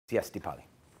Yes, Deepali.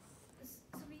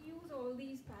 So we use all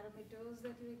these parameters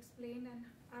that you explained, and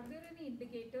are there any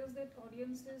indicators that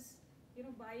audience is,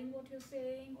 buying what you're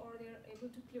saying, or they're able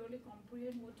to clearly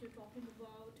comprehend what you're talking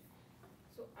about?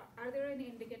 So are there any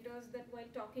indicators that while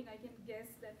talking I can guess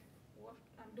that what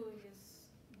I'm doing is,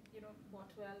 bought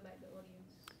well by the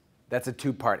audience? That's a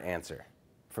two-part answer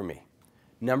for me.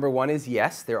 Number one is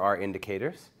yes, there are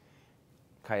indicators.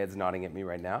 Kayed's nodding at me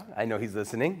right now. I know he's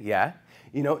listening, yeah.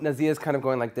 Nazia's kind of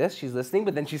going like this. She's listening,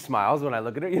 but then she smiles when I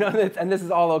look at her, and this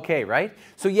is all okay, right?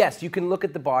 So yes, you can look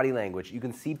at the body language. You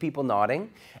can see people nodding,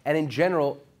 and in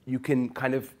general, you can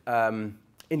kind of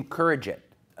encourage it.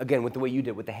 Again, with the way you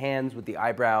did, with the hands, with the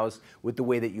eyebrows, with the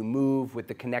way that you move, with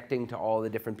the connecting to all the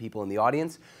different people in the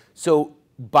audience. So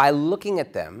by looking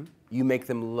at them, you make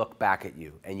them look back at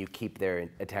you, and you keep their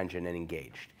attention and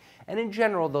engaged. And in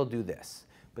general, they'll do this.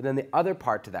 But then the other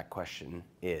part to that question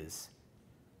is,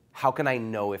 how can I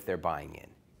know if they're buying in?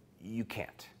 You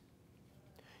can't.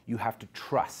 You have to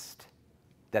trust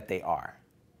that they are.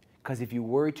 Because if you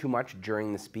worry too much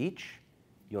during the speech,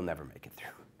 you'll never make it through.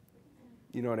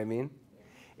 You know what I mean?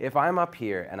 If I'm up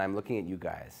here and I'm looking at you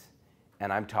guys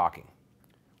and I'm talking,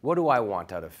 what do I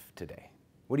want out of today?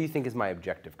 What do you think is my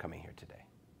objective coming here today?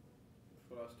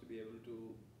 For us to be able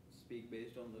to speak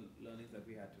based on the learnings that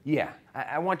we had to. Yeah,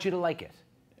 I want you to like it.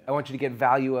 I want you to get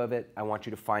value of it. I want you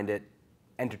to find it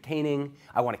entertaining.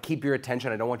 I want to keep your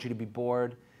attention. I don't want you to be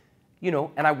bored.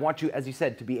 And I want you, as you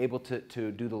said, to be able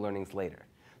to do the learnings later.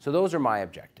 So those are my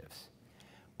objectives.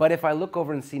 But if I look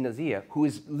over and see Nazia, who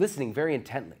is listening very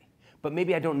intently, but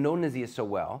maybe I don't know Nazia so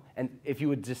well, and if you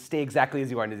would just stay exactly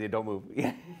as you are, Nazia, don't move.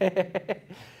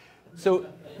 So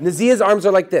Nazia's arms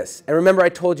are like this. And remember I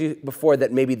told you before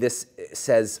that maybe this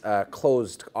says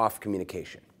closed off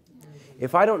communication.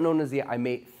 If I don't know Nazia, I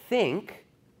may think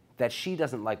that she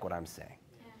doesn't like what I'm saying.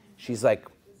 She's like,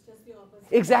 it's just the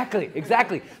opposite.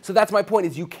 Exactly. So that's my point,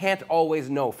 is you can't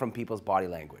always know from people's body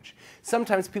language.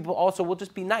 Sometimes people also will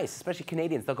just be nice, especially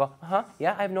Canadians. They'll go,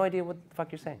 yeah, I have no idea what the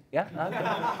fuck you're saying.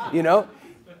 Yeah,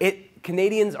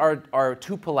 Canadians are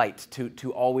too polite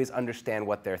to always understand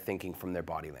what they're thinking from their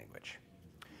body language.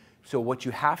 So what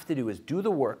you have to do is do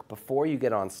the work before you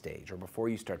get on stage or before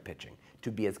you start pitching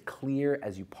to be as clear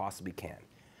as you possibly can.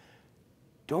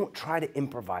 Don't try to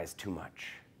improvise too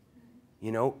much,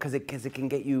 because it can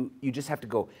get you just have to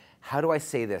go, how do I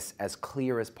say this as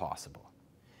clear as possible?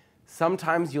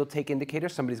 Sometimes you'll take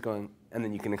indicators, somebody's going, and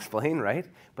then you can explain, right?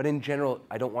 But in general,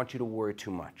 I don't want you to worry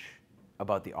too much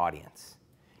about the audience.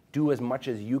 Do as much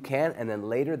as you can, and then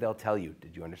later they'll tell you,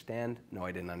 did you understand? No,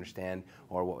 I didn't understand,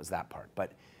 or what was that part?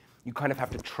 But you kind of have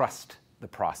to trust the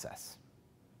process.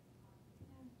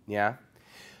 Yeah?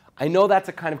 I know that's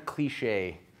a kind of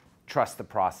cliche, trust the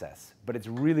process, but it's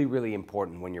really, really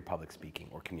important when you're public speaking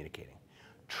or communicating.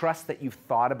 Trust that you've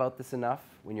thought about this enough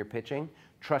when you're pitching.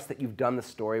 Trust that you've done the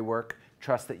story work.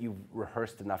 Trust that you've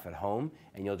rehearsed enough at home,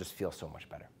 and you'll just feel so much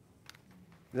better.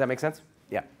 Does that make sense?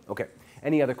 Yeah, okay.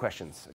 Any other questions?